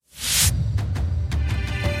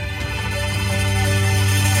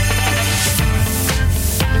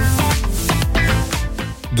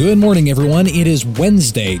Good morning, everyone. It is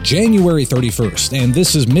Wednesday, January 31st, and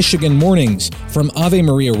this is Michigan Mornings from Ave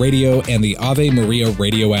Maria Radio and the Ave Maria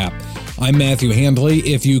Radio app. I'm Matthew Handley.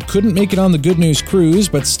 If you couldn't make it on the Good News Cruise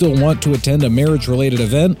but still want to attend a marriage-related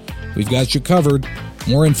event, we've got you covered.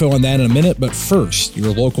 More info on that in a minute, but first,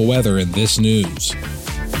 your local weather and this news.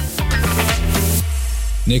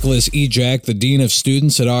 Nicholas Ejak, the Dean of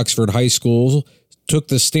Students at Oxford High School, took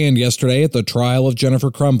the stand yesterday at the trial of Jennifer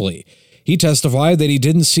Crumbley. He testified that he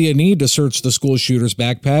didn't see a need to search the school shooter's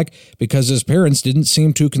backpack because his parents didn't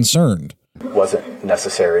seem too concerned. It wasn't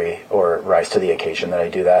necessary or rise to the occasion that I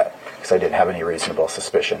do that because I didn't have any reasonable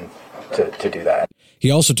suspicion to do that.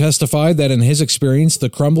 He also testified that in his experience,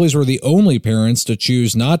 the Crumbleys were the only parents to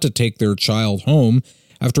choose not to take their child home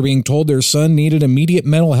after being told their son needed immediate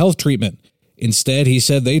mental health treatment. Instead, he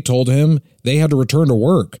said they told him they had to return to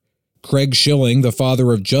work. Craig Schilling, the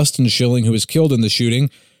father of Justin Schilling, who was killed in the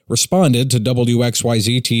shooting, responded to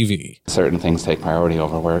WXYZ TV. Certain things take priority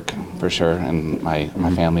over work, for sure, and my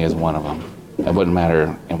family is one of them. It wouldn't matter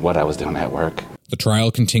what I was doing at work. The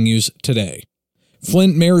trial continues today.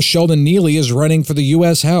 Flint Mayor Sheldon Neely is running for the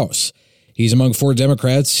U.S. House. He's among 4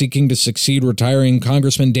 Democrats seeking to succeed retiring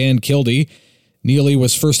Congressman Dan Kildee. Neely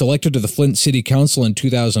was first elected to the Flint City Council in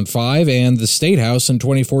 2005 and the State House in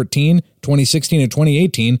 2014, 2016, and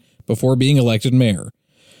 2018 before being elected mayor.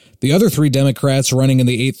 The other 3 Democrats running in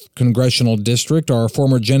the 8th Congressional District are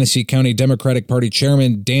former Genesee County Democratic Party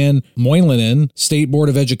Chairman Dan Moynihan, State Board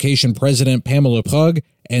of Education President Pamela Pugh,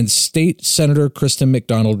 and State Senator Kristen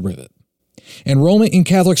McDonald-Rivet. Enrollment in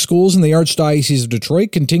Catholic schools in the Archdiocese of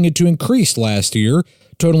Detroit continued to increase last year,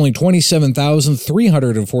 totaling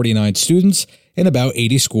 27,349 students in about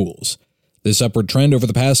 80 schools. This upward trend over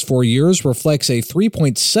the past 4 years reflects a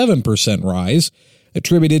 3.7% rise,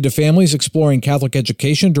 attributed to families exploring Catholic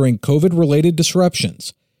education during COVID-related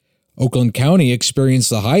disruptions. Oakland County experienced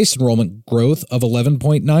the highest enrollment growth of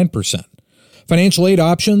 11.9%. Financial aid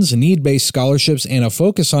options, need-based scholarships, and a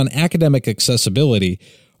focus on academic accessibility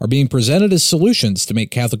are being presented as solutions to make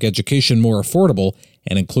Catholic education more affordable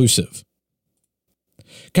and inclusive.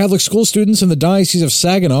 Catholic school students in the Diocese of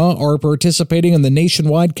Saginaw are participating in the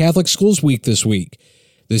nationwide Catholic Schools Week this week.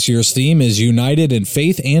 This year's theme is United in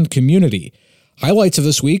Faith and Community. Highlights of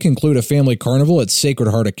this week include a family carnival at Sacred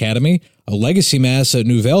Heart Academy, a legacy mass at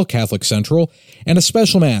Nouvelle Catholic Central, and a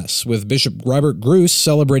special mass with Bishop Robert Gruss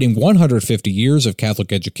celebrating 150 years of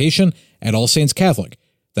Catholic education at All Saints Catholic,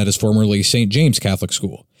 that is formerly St. James Catholic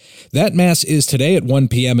School. That mass is today at 1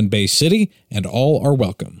 p.m. in Bay City, and all are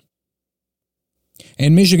welcome.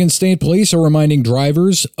 And Michigan State Police are reminding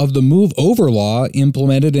drivers of the Move Over law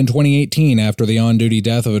implemented in 2018 after the on-duty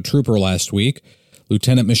death of a trooper last week.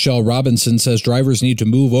 Lieutenant Michelle Robinson says drivers need to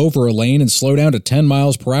move over a lane and slow down to 10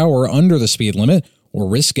 miles per hour under the speed limit or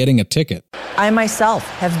risk getting a ticket. I myself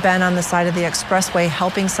have been on the side of the expressway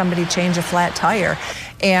helping somebody change a flat tire,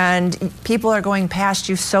 and people are going past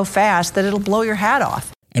you so fast that it'll blow your hat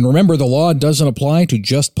off. And remember, the law doesn't apply to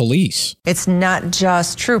just police. It's not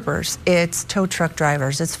just troopers. It's tow truck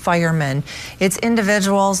drivers. It's firemen. It's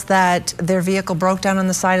individuals that their vehicle broke down on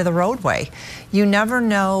the side of the roadway. You never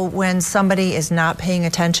know when somebody is not paying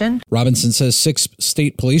attention. Robinson says 6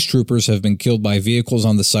 state police troopers have been killed by vehicles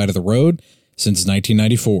on the side of the road since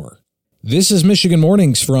 1994. This is Michigan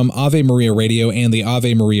Mornings from Ave Maria Radio and the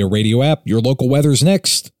Ave Maria Radio app. Your local weather's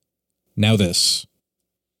next. Now this.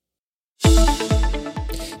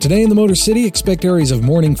 Today in the Motor City, expect areas of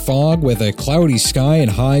morning fog with a cloudy sky and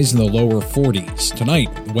highs in the lower 40s. Tonight,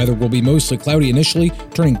 the weather will be mostly cloudy initially,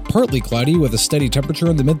 turning partly cloudy with a steady temperature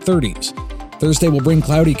in the mid-30s. Thursday will bring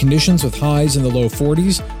cloudy conditions with highs in the low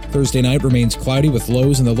 40s. Thursday night remains cloudy with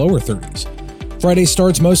lows in the lower 30s. Friday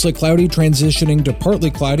starts mostly cloudy, transitioning to partly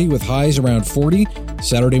cloudy with highs around 40.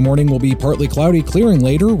 Saturday morning will be partly cloudy, clearing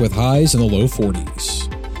later with highs in the low 40s.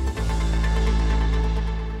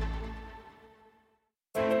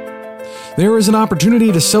 There is an opportunity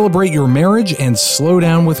to celebrate your marriage and slow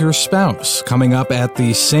down with your spouse coming up at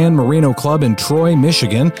the San Marino Club in Troy,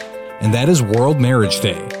 Michigan, and that is World Marriage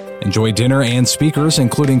Day. Enjoy dinner and speakers,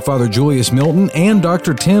 including Father Julius Milton and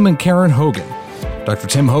Dr. Tim and Karen Hogan. Dr.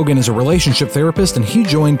 Tim Hogan is a relationship therapist, and he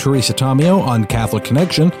joined Teresa Tomeo on Catholic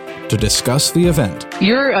Connection to discuss the event.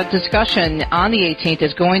 Your discussion on the 18th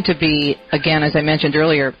is going to be, again, as I mentioned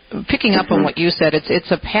earlier, picking up on what you said.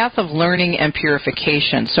 It's a path of learning and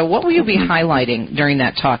purification. So what will you be highlighting during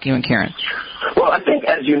that talk, you and Karen? Well, I think,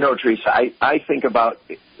 as you know, Teresa, I think about,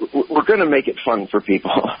 we're going to make it fun for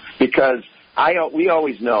people because we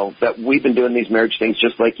always know that we've been doing these marriage things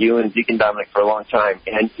just like you and Deacon Dominic for a long time,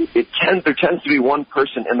 and there tends to be one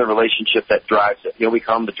person in the relationship that drives it. You know, we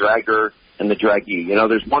call them the dragger, and the draggee. You know,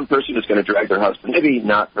 there's one person who's going to drag their husband. Maybe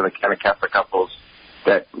not for the kind of Catholic couples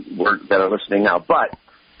that are listening now. But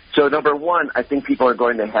so number one, I think people are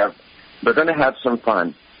going to have some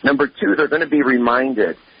fun. Number two, they're going to be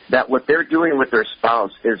reminded that what they're doing with their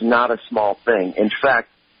spouse is not a small thing. In fact,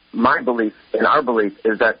 my belief and our belief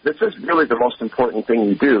is that this is really the most important thing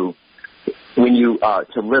you do when you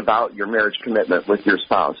to live out your marriage commitment with your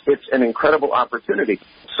spouse. It's an incredible opportunity.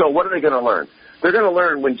 So what are they going to learn? They're going to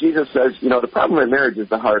learn when Jesus says, you know, the problem in marriage is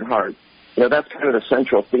the hard heart. You know, that's kind of the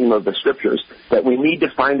central theme of the scriptures, that we need to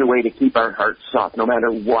find a way to keep our hearts soft no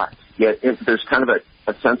matter what. Yet there's kind of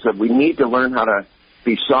a sense of we need to learn how to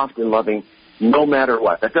be soft and loving no matter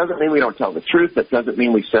what. That doesn't mean we don't tell the truth. That doesn't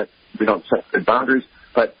mean we don't set good boundaries.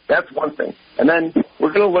 But that's one thing. And then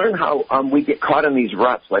we're going to learn how we get caught in these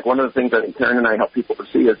ruts. Like one of the things I think Karen and I help people to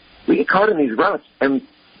see is we get caught in these ruts. And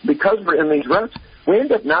because we're in these ruts, we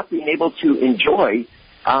end up not being able to enjoy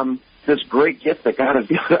this great gift that God has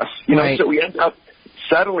given us. You know, so we end up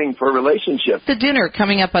settling for a relationship. The dinner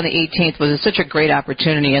coming up on the 18th was such a great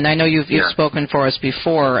opportunity, and I know you've spoken for us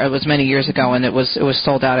before. It was many years ago, and it was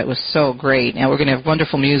sold out. It was so great. And we're going to have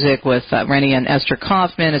wonderful music with Rennie and Esther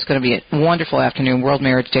Kaufman. It's going to be a wonderful afternoon,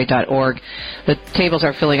 worldmarriageday.org. The tables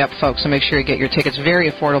are filling up, folks, so make sure you get your tickets.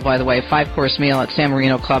 Very affordable, by the way, 5-course meal at San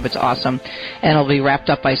Marino Club. It's awesome. And it'll be wrapped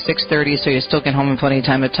up by 6:30, so you still get home in plenty of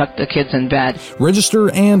time to tuck the kids in bed.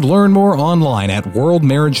 Register and learn more online at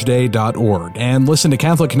worldmarriageday.org and listen to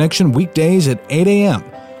Catholic Connection weekdays at 8 a.m.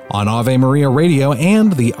 on Ave Maria Radio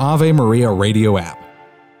and the Ave Maria Radio app.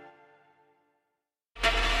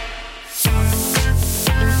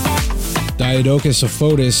 Diadochus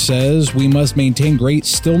Aphotis says, we must maintain great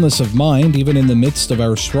stillness of mind even in the midst of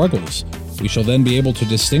our struggles. We shall then be able to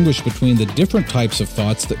distinguish between the different types of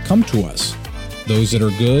thoughts that come to us. Those that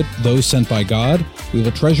are good, those sent by God, we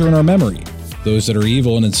will treasure in our memory. Those that are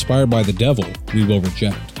evil and inspired by the devil, we will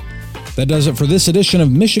reject. That does it for this edition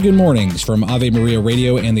of Michigan Mornings from Ave Maria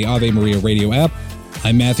Radio and the Ave Maria Radio app.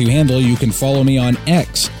 I'm Matthew Handley. You can follow me on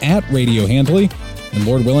X at Radio Handley. And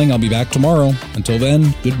Lord willing, I'll be back tomorrow. Until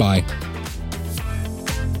then, goodbye.